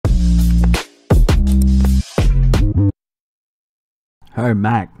Hey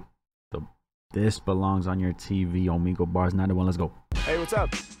Mac, this belongs on your TV. Omegle bars 91. Let's go. Hey, what's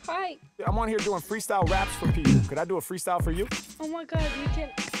up? Hi. I'm on here doing freestyle raps for people. Could I do a freestyle for you? Oh my god, you can.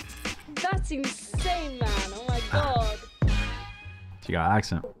 That's insane, man. Oh my god. She got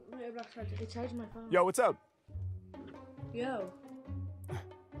accent. Yo, what's up? Yo.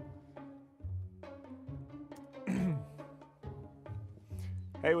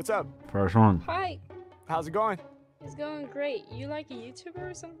 Hey, what's up? First one. Hi. How's it going? It's going great. You like a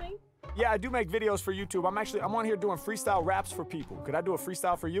YouTuber or something? Yeah, I do make videos for YouTube. I'm on here doing freestyle raps for people. Could I do a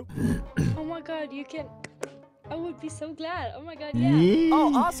freestyle for you? Oh my god, you can. I would be so glad. Oh my god, yeah.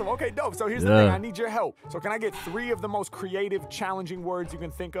 Oh, awesome. Okay, dope. So here's the thing. I need your help. So can I get 3 of the most creative, challenging words you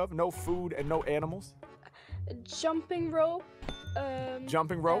can think of? No food and no animals. Jumping rope.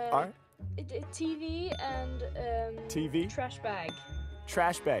 Jumping rope. All right. TV and TV. Trash bag.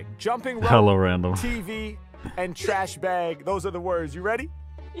 Trash bag. Jumping rope. Hello, random. TV and trash bag. Those are the words. You ready?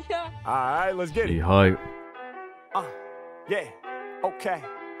 Yeah. All right, let's get it. Hype. Yeah. Okay.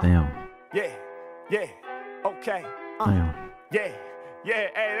 Damn. Yeah. Yeah. Okay. Damn. Yeah. Yeah.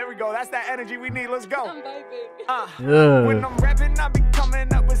 Hey, there we go. That's that energy we need. Let's go. I'm vibing. Yeah. When I'm rapping, I be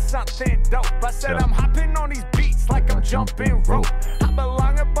coming up with something dope. I said I'm hopping on these beats like I'm jumping rope. I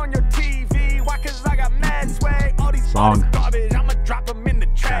belong up on your TV. Why? Cause I got mad swag. All these garbage, I'ma drop them in the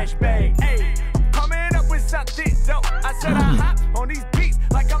trash bag. Hey, I'm coming up with something dope. I said I hop on these beats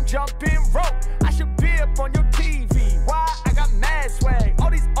like I'm jumping rope. I should be up on your TV. Why? I got mad swag. All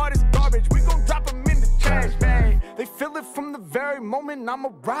these artists garbage, we gon' drop them in the trash bag. They feel it from the very moment I'm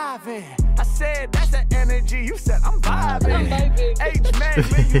arriving. I said that's the energy. You said I'm vibing. I'm vibing.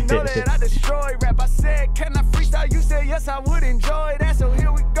 H-Man, man, you know that I destroy rap. I said, can I freestyle? You said yes, I would enjoy that. So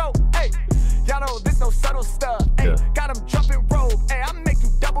here we go. Hey, y'all know this no subtle stuff. Hey, got him jumping rope. Hey, I make you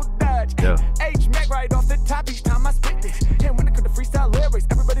double dutch. Hey, H-Man right off the top each time I spit this. And when it comes to freestyle lyrics,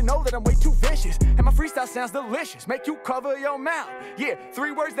 everybody know that I'm way too vicious. And my freestyle sounds delicious. Make you cover your mouth. Yeah,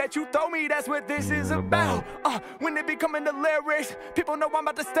 3 words that you throw me, that's what this is about. When they be coming to lyrics, people know I'm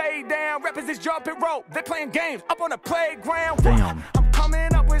about to stay down. Rappers is jumping rope. They playing games up on the playground. Damn. I'm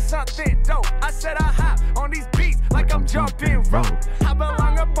coming up with something dope. I said I hop on these beats like I'm jumping rope. I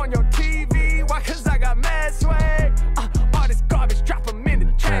belong up on your TV. Why? Cause I got mad swag. All this garbage, drop them in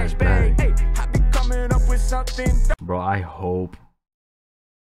the trash bag. Hey, I be coming up with something dope. Bro, I hope.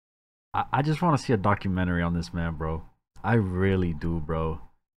 I just want to see a documentary on this man, bro. I really do, bro.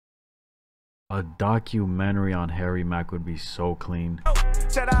 A documentary on Harry Mack would be so clean.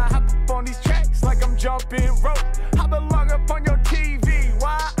 Said I hop up on these tracks like I'm jumping rope. I belong up on your TV.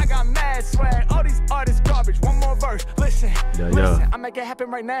 Why? I got mad swag. All these artists garbage. One more verse. Listen, listen. I make it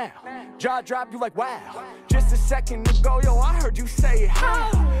happen right now. Jaw drop, you like wow. Just a second ago, yo, I heard you say how.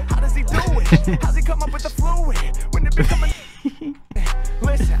 How does he do it? How's he come up with the fluid? When it becoming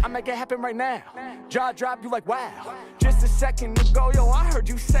Listen, I make it happen right now. Jaw drop, you like wow. Just a second ago, yo, I heard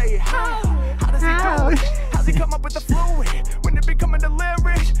you say how. How does he do it? How's he come up with the fluid? When it becoming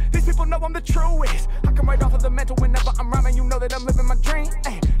delirious, these people know I'm the truest. I come right off of the mental whenever I'm rhyming. You know that I'm living my dream.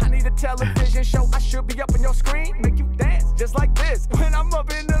 Ay, I need a television show. I should be up on your screen. Make you dance just like this when I'm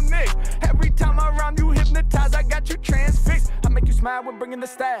up in the mix. Every time I rhyme, you hypnotize. I got you transfixed. I make you smile when bringing the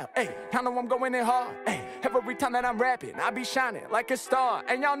style. Hey, I know I'm going in hard. Hey, every time that I'm rapping, I be shining like a star.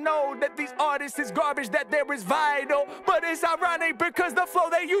 And y'all know that these artists is garbage, that there is vital. But it's ironic because the flow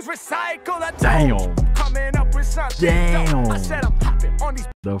they use recycle. Damn. Coming up with something. Damn. I said I'm hopping on these.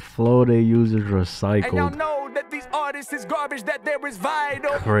 The flow they use is And y'all recycled. know that these artists is garbage, that there is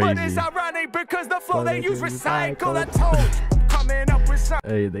vital. Crazy. But it's ironic because the flow they use recycle. I told you, coming up with something.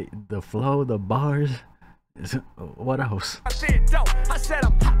 Hey, the flow, the bars. What else? I said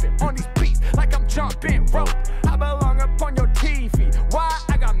I'm hopping on these beats like I'm jumping rope. I belong up on your TV. Why?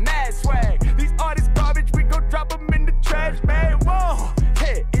 I got mad swag. These artists garbage, we gon' drop them in the trash, man. Whoa,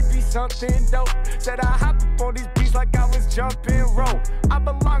 hey, it be something dope. Said I hop up on these beats like I was jumping rope. I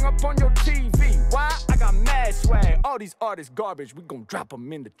belong up on your TV. Why? I got mad swag. All these artists garbage, we gon' drop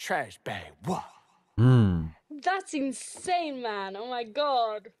them in the trash bag. Whoa. That's insane, man. Oh my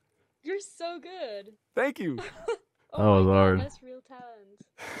god. You're so good. Thank you. That was hard. That's real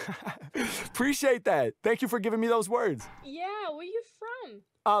talent. Appreciate that. Thank you for giving me those words. Yeah, where you from?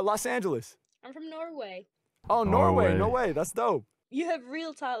 Los Angeles. I'm from Norway. Oh, Norway. No way. That's dope. You have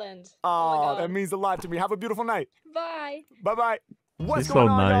real talent. Oh, that means a lot to me. Have a beautiful night. Bye. Bye-bye. What's She's going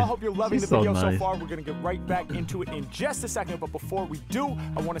so on, y'all? nice. Hope you're loving She's the video so so nice. far. We're going to get right back into it in just a second. But before we do,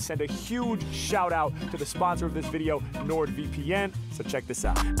 I want to send a huge shout out to the sponsor of this video, NordVPN. So check this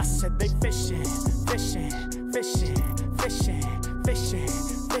out. I said they fishing, fishing, fishing, fishing, fishing,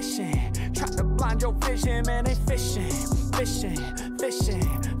 fishing. Try to blind your vision, man, they fishing, fishing, fishing,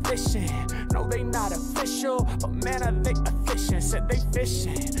 fishing. No, they not official, but man, are they efficient? Said they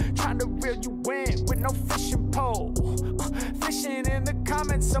fishing, trying to reel you in with no fishing pole. Fishing in the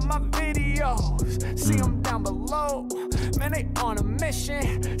comments of my videos. See them down below. Man, they on a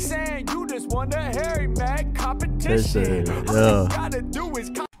mission, saying you just won the Harry Mack competition. All you gotta do is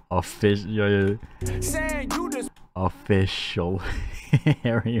official. Saying you just official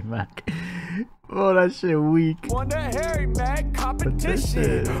Harry Mack. Oh, that shit weak. won the Harry Mack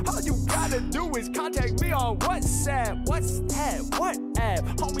competition. All you gotta do is contact me on WhatsApp. What's that? What app?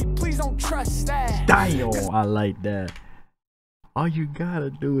 Homie, please don't trust that. Damn, I like that. All you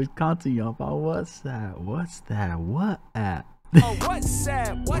gotta do is contact me on WhatsApp. What's that? What app? Oh,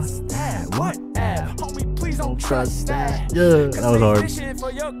 WhatsApp, what's that? What app? Homie, please don't trust that. Yeah, that was hard. Fishing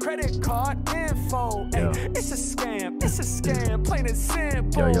for your credit card info. Yeah. It's a scam, plain and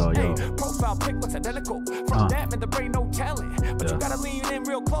simple. Yo. Profile pic looks identical. From that, man, there ain't no telling. But you gotta lean in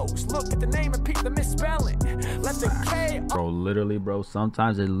real close. Look at the name and peep the misspelling. Left the K. Bro, literally, bro,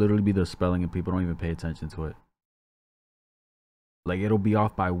 sometimes it literally be the spelling and people don't even pay attention to it. Like, it'll be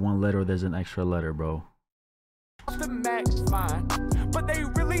off by one letter, there's an extra letter, bro. The Mac fine, but they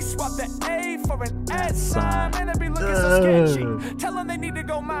really swap the A for an S sign. Man, they be looking so sketchy. Tell them they need to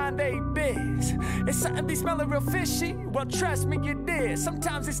go mind they biz. It's something be smelling real fishy. Well, trust me, you did.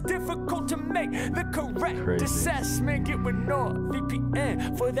 Sometimes it's difficult to make the correct assessment. Get with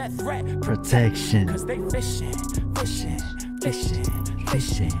NordVPN for that threat protection. Cause they fishing.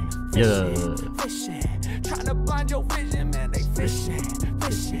 Trying to blind your vision, man. They fishing.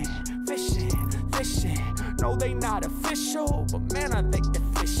 No, they not official, but man, I think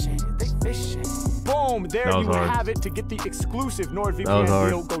they're fishing. They fishing. Boom, there you have it. To get the exclusive NordVPN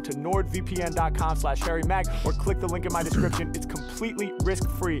deal, go to nordvpn.com/HarryMack or click the link in my description. It's completely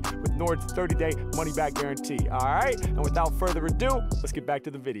risk-free with Nord's 30-day money-back guarantee. All right, and without further ado, let's get back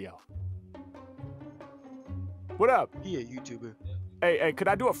to the video. What up? Yeah, YouTuber. Hey, could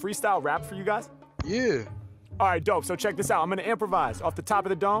I do a freestyle rap for you guys? Yeah. All right, dope. So check this out. I'm gonna improvise off the top of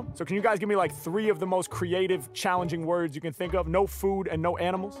the dome. So can you guys give me like 3 of the most creative, challenging words you can think of? No food and no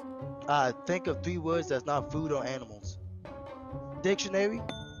animals. Think of 3 words that's not food or animals. Dictionary.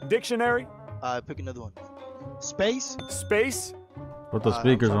 Dictionary. Pick another one. Space. Space. Put the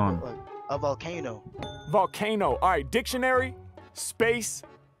speakers on. A volcano. Volcano. All right, dictionary, space,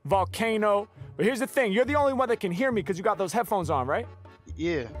 volcano. But here's the thing. You're the only one that can hear me because you got those headphones on, right?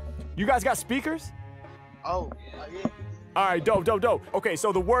 Yeah. You guys got speakers? Oh, yeah. All right, dope. Okay,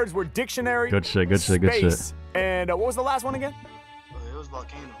 so the words were dictionary, Good shit. and what was the last one again? It was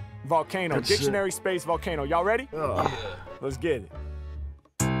volcano. Volcano. Good Dictionary, shit. Space, volcano. Y'all ready? Yeah. Let's get it.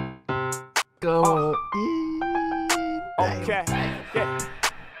 Go. Okay. Yeah.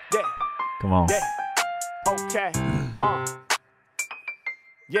 Come on. Yeah. Okay.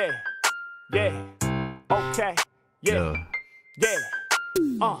 Yeah. Okay. Yeah.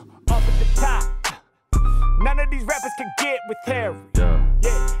 Up at the top. None of these rappers can get with Harry. Yeah.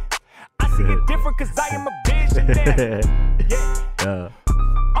 I see it different cause I am a visionary. Yeah.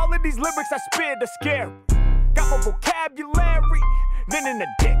 All of these lyrics I spit are scary. Got more vocabulary than in a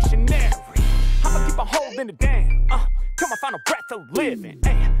dictionary. I'ma keep on holding it down till my final breath of living.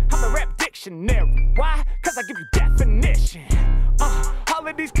 Ay, I'm the rap dictionary. Why? Cause I give you definition. All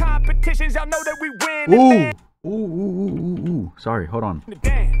of these competitions, y'all know that we win. Ooh. Sorry, hold on.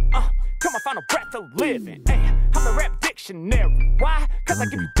 Till my final breath of living. Ay, I'm the rap dictionary. Why? Cause I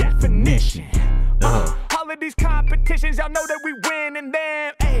give you definition. All of these competitions, y'all know that we win. And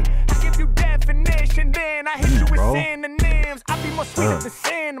then, ay, I give you definition. Then I hit you with synonyms. I be more sweeter than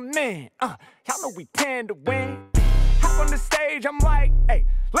cinnamon. Y'all know we tend to win. Hop on the stage, I'm like, hey,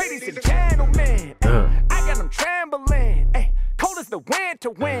 ladies and gentlemen. I got them trembling. Ay, cold as the wind to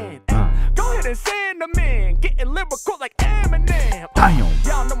win. Go ahead and send them in. Getting lyrical like Eminem.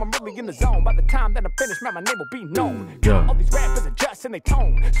 Y'all know I'm really in the zone. By the time that I'm finished, man, my name will be known. All these rappers adjusting their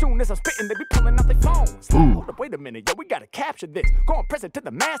tone. Soon as I'm spitting, they be pulling out their phones. Hold up, wait a minute, yo, we gotta capture this. Going present to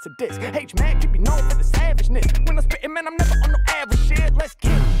the master disc. H-Man keep me known for the savageness. When I'm spitting, man, I'm never on no average shit. Let's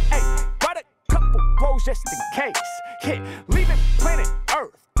get it. Hey, write a couple flows just in case. Yeah, leaving planet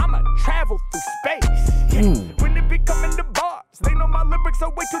Earth. I'ma travel through space. Yeah, when it be coming to bars, they know my lyrics are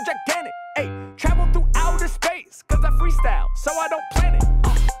way too gigantic. Hey, travel through outer space, cause I freestyle, so I don't plan it.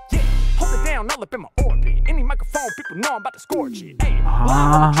 Yeah, hold it down all up in my orbit. Any microphone, people know I'm about to scorch it. Hey, live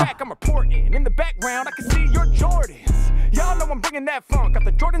on the track, I'm reporting. In the background, I can see your Jordans. Y'all know I'm bringing that funk. Got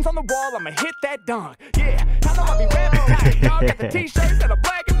the Jordans on the wall, I'ma hit that dunk. Yeah, y'all know I be rapping tight. Y'all got the t-shirts that are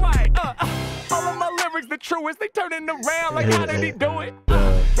black and white. All of my lyrics, the truest, they turning around like how did he do it?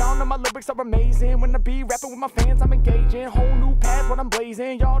 Y'all know my lyrics are amazing. When I be rapping with my fans, I'm engaging. Whole new path, what I'm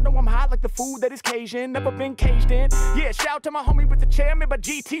blazing. Y'all know I'm high like the food that is Cajun. Never been caged in. Yeah, shout out to my homie with the chairman, but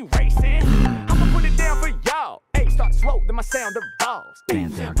GT racing. I'ma put it down for y'all. Hey, start slow, then my sound evolves.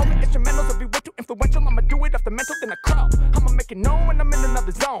 Homie instrumentals will be way too influential. I'ma do it off the mental, then I crawl. I'ma make it known when I'm in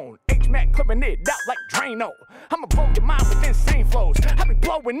another zone. Mack clearing it out like Drano. I'ma blow your mind with insane flows. I be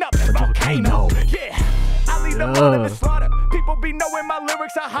blowing up that volcano. Yeah, I lead the order to slaughter. People be knowing my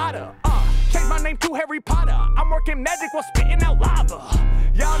lyrics are hotter. Change my name to Harry Potter. I'm working magic while spitting out lava.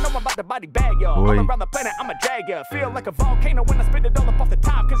 Y'all know I'm about to body bag y'all. All around the planet, I'm a drag ya. Feel like a volcano when I spit it all up off the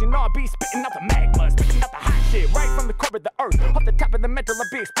top. Cause you know I be spitting out the magma, spitting out the hot shit right from the core of the earth. Off the top of the mental, I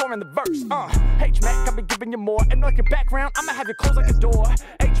be exploring the verse. H-Mack, I be giving you more. And like your background, I'ma have you close like a door.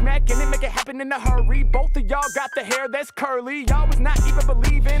 H-Mack, and it make it happen in a hurry. Both of y'all got the hair that's curly. Y'all was not even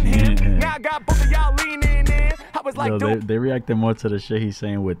believing him. Now I got both of y'all leaning in. I was like, dude. They reacted more to the shit he's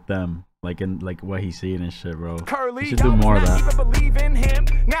saying with them. Like in what he's seeing and shit, bro. Curly, you should do more of that. Even believe in him.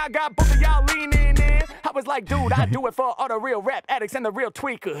 Now I got both of y'all leaning in. I was like, dude, I do it for all the real rap addicts and the real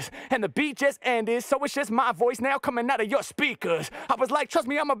tweakers. And the beat just ended, so it's just my voice now coming out of your speakers. I was like, trust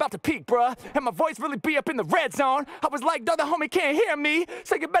me, I'm about to peak, bruh. And my voice really be up in the red zone. I was like, no, the homie can't hear me,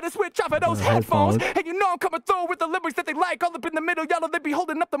 so you better switch off of those headphones. And you know I'm coming through with the lyrics that they like. All up in the middle, y'all know they be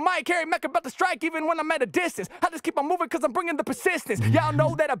holding up the mic. Harry Mack about to strike even when I'm at a distance. I just keep on moving cause I'm bringing the persistence. Y'all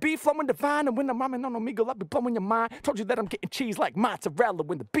know that I be flowing divine. And when I'm rhyming on Omegle, I be blowing your mind. Told you that I'm getting cheese like mozzarella.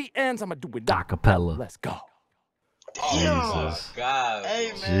 When the beat ends, I'ma do it acapella. Let's go. Jesus. God.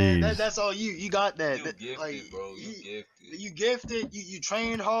 Hey man, that's all you. You got that. You gifted, like, bro. You gifted. You gifted. You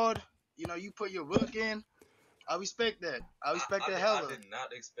trained hard. You know, you put your work in. I respect that. I respect that hella. I did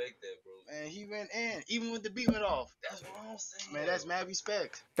not expect that, bro. Man, he went in, even when the beat went off. That's what I'm saying. Man, that's mad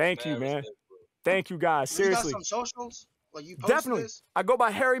respect. Thank you, man. Respect, thank you, guys. Seriously. You got some socials? Like you post Definitely. This? I go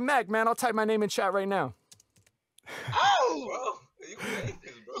by Harry Mack, man. I'll type my name in chat right now. Oh, bro. You famous,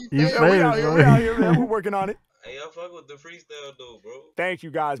 bro. You famous, bro. We out here, man. We're working on it. Hey, I fuck with the freestyle though, bro. Thank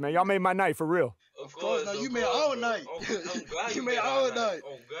you guys, man. Y'all made my night for real. Of course, no, you made our night. I'm glad you made our night.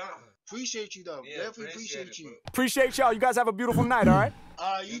 Oh God. Appreciate you though. Yeah, definitely appreciate you. Appreciate y'all. You guys have a beautiful night, all right?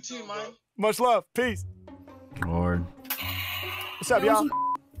 You too, man. Much love. Peace. Lord. What's up, y'all?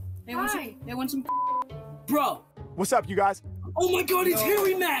 They want some bro. What's up, you guys? Oh my God, it's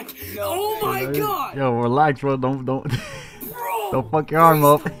Harry Mack. Oh my God. Yo, relax, bro. Don't Bro, don't fuck your arm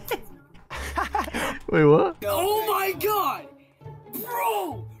up. Wait, what? Oh my God.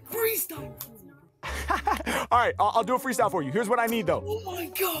 Bro, freestyle. All right, I'll do a freestyle for you. Here's what I need, though. Oh my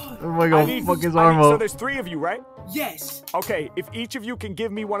God. Oh my God, fuck his arm up. So there's 3 of you, right? Yes. Okay, if each of you can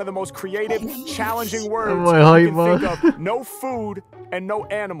give me one of the most creative, challenging words you can think of. No food and no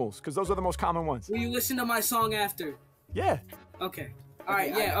animals, because those are the most common ones. Will you listen to my song after? Yeah. Okay. All right,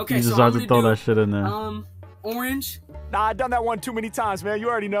 yeah, okay. You just have to throw that shit in there. Orange. Nah, I've done that one too many times, man. You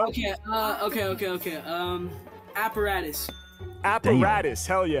already know. Okay, okay. Apparatus. Apparatus,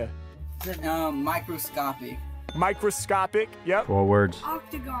 hell yeah. Microscopic. Microscopic, yep. 4 words.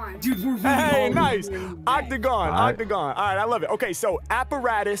 Octagon. Dude, we're really Hey, nice. Really Octagon, octagon. All right, I love it. Okay, so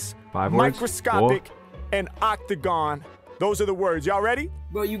apparatus, 5 words. microscopic, and octagon. Those are the words. Y'all ready?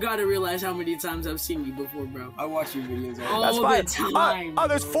 Bro, you gotta realize how many times I've seen you before, bro. I watch your videos all the time. Oh,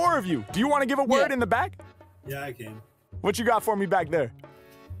 there's 4 of you. Do you want to give a word in the back? Yeah, I can. What you got for me back there?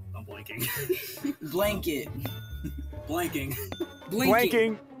 I'm blanking. Blanket. Blanking.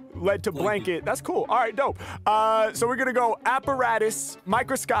 Blanking led to blanket. That's cool. All right, dope. So we're gonna go apparatus,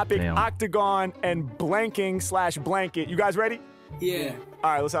 microscopic, octagon, and blanking/blanket. You guys ready? Yeah.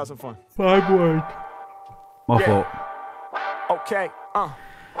 All right, let's have some fun. 5 words. My fault. Okay.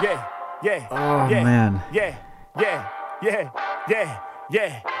 Yeah. Oh yeah, man. Yeah.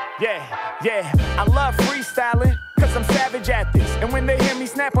 I love freestyling, cause I'm savage at this. And when they hear me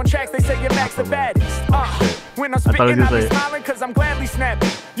snap on tracks, they say you're Max the baddest. When I'm spitting, I be smiling, cause I'm gladly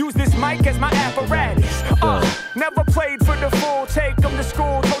snapping. Use this mic as my apparatus. Never played for the full, take them to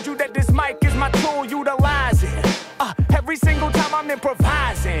school. Told you that this mic is my tool, utilize it. Every single time I'm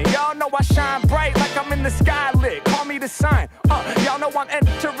improvising. Y'all know I shine bright like I'm in the sky lit. Call me the sun. Y'all know I'm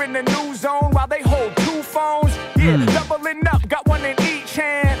entering the new zone while they hold 2 phones. Yeah, doubling up, got one in each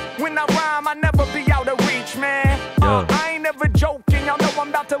hand. When I rhyme, I never be out of reach, man. I ain't never joking. Y'all know I'm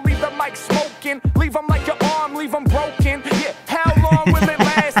about to leave the mic smoking. Leave them like your arm, leave them broken. Yeah, how long will it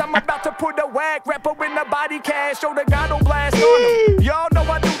last? I'm about to put a whack rapper in the body cast. Show the God blast on them. Y'all know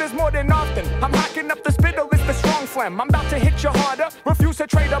I do this more than often. I'm hocking up the spittle, it's the strong phlegm. I'm about to hit you harder. Refuse to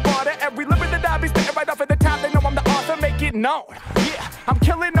trade a barter. Every lyric that I be spitting right off at the top. They know I'm the author, make it known. Yeah, I'm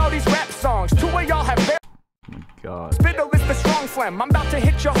killing all these rap songs. 2 of y'all have god. Spittle is the strong phlegm. I'm about to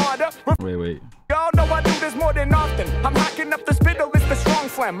hit you harder. Wait. Y'all know I do this more than often. I'm hacking up the spittle, it's the strong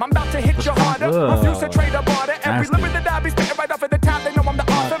phlegm. I'm about to hit you harder. Refuse to trade a barter. Every lyric that I be spitting right off at the top, they know I'm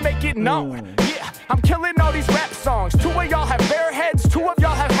the author. Make it known. Yeah, I'm killing all these rap songs. 2 of y'all have bare heads, 2 of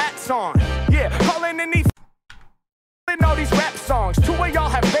y'all have hats on. Yeah, calling in these all these rap songs. 2 of y'all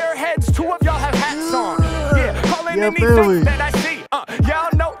have bare heads, 2 of y'all have hats on. Yeah, calling in anything that I see. Y'all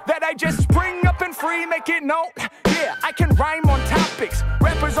know that I just spring up and free, make it known. Yeah, I can rhyme on topics.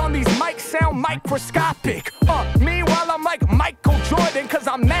 Rappers on these mics sound microscopic. Meanwhile, I'm like Michael Jordan, cause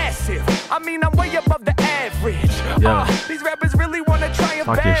I'm massive. I mean, I'm way above the average. These rappers really wanna triumph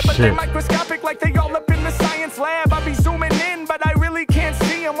bad, but they microscopic like they all up in the science lab. I be zooming in, but I really can't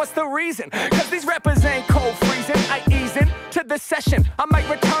see them. What's the reason? Cause these rappers ain't cold freezing. I ease in to the session. I might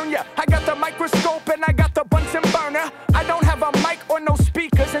return ya. I got the microscope and I got the Bunsen burner. I don't have a mic or no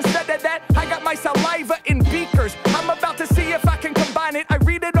speakers. Instead of that, I got my saliva in beakers. I'm about to see if I can combine it. I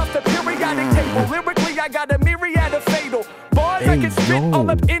read it off the periodic table. Lyrically, I got a myriad of fatal bars. I can spit all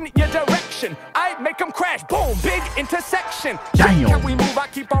up in your direction. I make them crash. Boom, big intersection. Damn. Can we move? I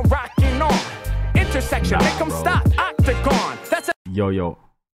keep on rocking on. Intersection, make them stop. Octagon. That's a Yo.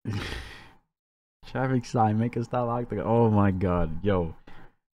 Traffic sign, make it stop octagon. Oh my god, yo.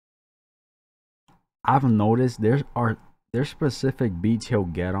 I've noticed there's specific beats he'll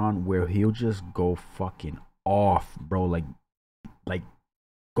get on where he'll just go fucking off, bro. Like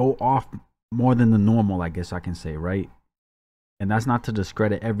go off more than the normal, I guess I can say, right? And that's not to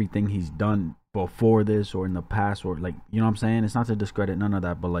discredit everything he's done before this or in the past, or like, you know what I'm saying? It's not to discredit none of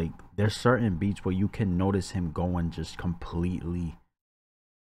that, but like there's certain beats where you can notice him going just completely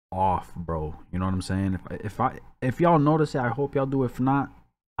off, bro. You know what I'm saying? If y'all notice it, I hope y'all do. If not,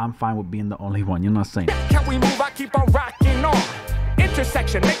 I'm fine with being the only one. You know what I'm saying? Can we move? I keep on rocking on.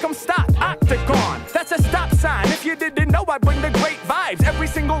 Intersection, make them stop. Octagon, that's a stop sign. If you didn't know, I bring the great vibes. Every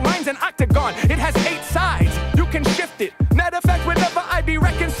single line's an octagon. It has 8 sides. You can shift it. Matter of fact, whenever I be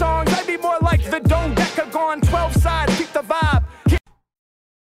wrecking songs, I be more like the dodecagon. 12 sides, keep the vibe.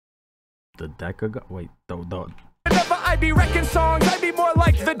 The decagon? Wait, Whenever I be wrecking songs, I be more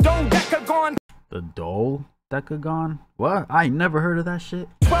like the dodecagon. The dodecagon? What? I ain't never heard of that shit.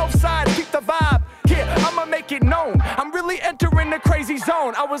 12 sides, keep the vibe. Yeah, I'ma make it known. I'm really entering the crazy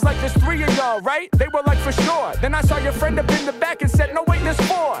zone. I was like, there's 3 of y'all, right? They were like, for sure. Then I saw your friend up in the back and said, no, wait, there's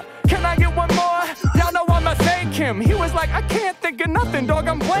 4. Can I get 1 more? Y'all know I'ma thank him. He was like, I can't think of nothing, dog,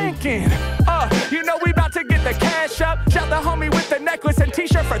 I'm blanking. You know we about to get the cash up. Shout the homie with the necklace and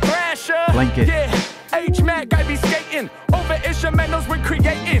t-shirt for Thrasher. Blanket. Yeah, Mack, I be skating. Over instrumentals we're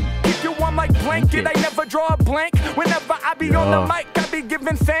creating. Keep you on like blanket. I never draw a blank. Whenever I be on the mic, I be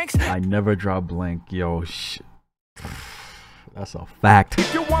giving thanks. I never draw blank. Yo, that's a fact.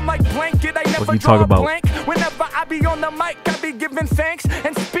 If you want like blanket, I never draw a blank. Whenever I be on the mic, I be giving thanks.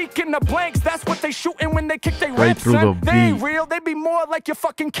 And speaking of blanks, that's what they shooting when they kick they raps, son. They ain't real, they be more like your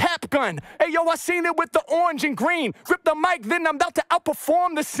fucking cap gun. Hey yo, I seen it with the orange and green. Grip the mic, then I'm about to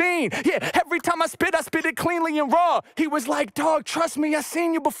outperform the scene. Yeah, every time I spit it cleanly and raw. He was like, dog, trust me, I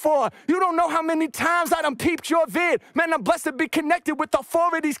seen you before. You don't know how many times I done peeped your vid. Man, I'm blessed to be connected with all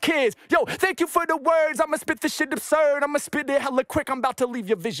 4 of these kids. Yo, thank you for the words. I'ma spit this shit absurd. I'ma spit it hella quick. I'm about to leave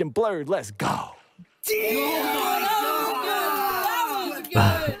your vision blurred. Let's go. Damn! That was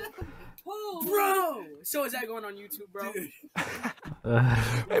good! Bro! So is that going on YouTube, bro?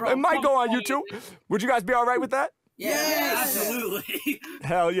 It might go on YouTube. Would you guys be all right with that? Yeah, absolutely.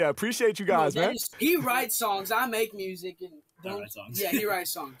 Hell yeah. Appreciate you guys, man. He writes songs. I make music. And I write songs. Yeah, he writes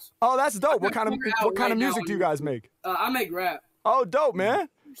songs. Oh, that's dope. What kind of music do you guys make? I make rap. Oh, dope, man.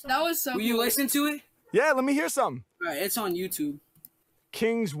 That was so Will you listen to it? Yeah, let me hear something. All right, it's on YouTube.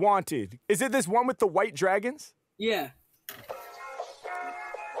 Kings Wanted. Is it this one with the white dragons? Yeah.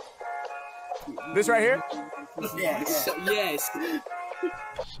 This right here? Yes. Yes.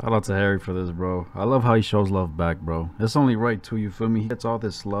 Shout out to Harry for this, bro. I love how he shows love back, bro. It's only right too, you feel me? He gets all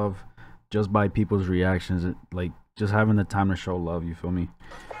this love just by people's reactions, like just having the time to show love, you feel me?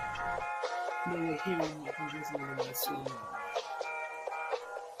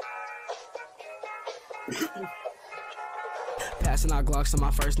 Passing out Glocks, so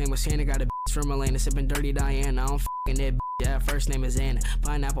my first name was Shannon. Got a bitch from Atlanta, sipping dirty Diana. I don't f***ing that bitch, yeah, first name is Anna.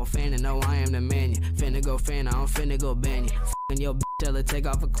 Pineapple fan, and no, I am the man. Finna go fan, I don't finna go ban you. F***ing your bitch, tell her take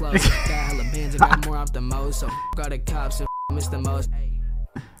off her clothes. Got hella bands, I got more off the most. So f*** all the cops and miss the most.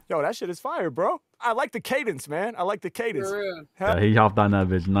 Yo, that shit is fire, bro. I like the cadence, man. I like the cadence. For real. Yeah, he hopped on that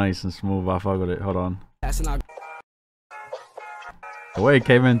bitch nice and smooth. I fuck with it. Hold on. Passing out. The way it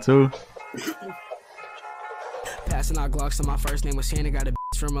came in too. Passing out Glocks, so my first name was Shannon. Got a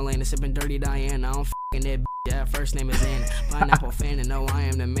bitch from Atlanta, sipping dirty Diana. I don't f***ing that bitch, yeah, first name is Anna. Pineapple fan and no, I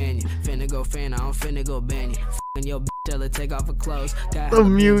am the menu. Finna go fan, I don't finna go ban you. F***ing your bitch, tell her take off her clothes. Got The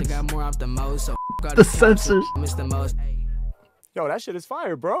mute. got more off the most, so f*** The censors. Miss the most. Yo, that shit is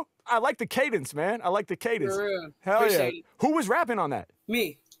fire, bro. I like the cadence, man. I like the cadence. For real. Hell yeah. Appreciate it. Who was rapping on that?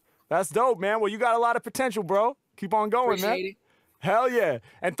 Me. That's dope, man. Well, you got a lot of potential, bro. Keep on going, man. Appreciate it. Hell yeah.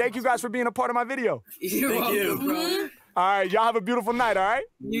 And thank you guys for being a part of my video. You're welcome, bro. All right, y'all have a beautiful night, all right?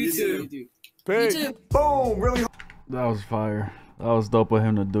 You too. Peace. You too. Boom, really. That was fire. That was dope of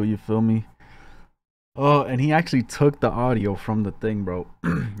him to do, you feel me? Oh, and he actually took the audio from the thing, bro.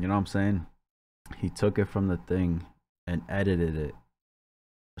 You know what I'm saying? He took it from the thing and edited it.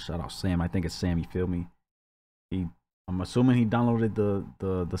 Shout out Sam. I think it's Sam, you feel me? I'm assuming he downloaded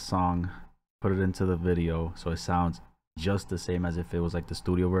the song, put it into the video, so it sounds just the same as if it was like the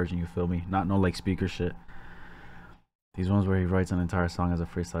studio version, you feel me? Not no like speaker shit. These ones where he writes an entire song as a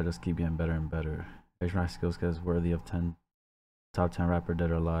freestyle just keep getting better and better. My skills is worthy of top 10 rapper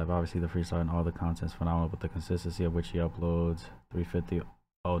dead or alive. Obviously the freestyle and all the content's phenomenal, but the consistency of which he uploads 350.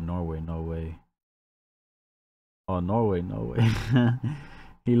 Oh, Norway, no way. Oh, Norway, no way.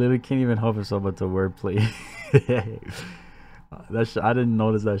 He literally can't even help himself but to wordplay. That shit, I didn't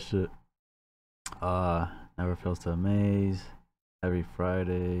notice that shit. Never fails to amaze. Every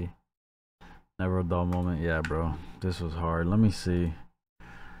Friday. Never a dull moment. Yeah, bro. This was hard. Let me see.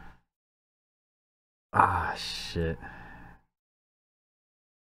 Ah, shit.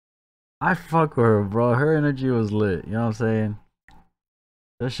 I fuck with her, bro. Her energy was lit. You know what I'm saying?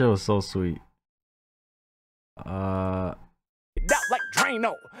 That shit was so sweet. Not like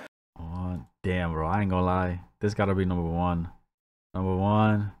Drano. Oh, damn, bro. I ain't gonna lie. This gotta be number one. Number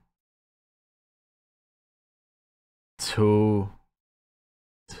 1, 2,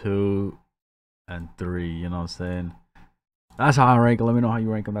 2, and 3. You know what I'm saying? That's how I rank them. Let me know how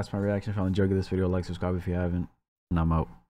you rank them. That's my reaction. If you enjoyed this video, like, subscribe if you haven't. And I'm out.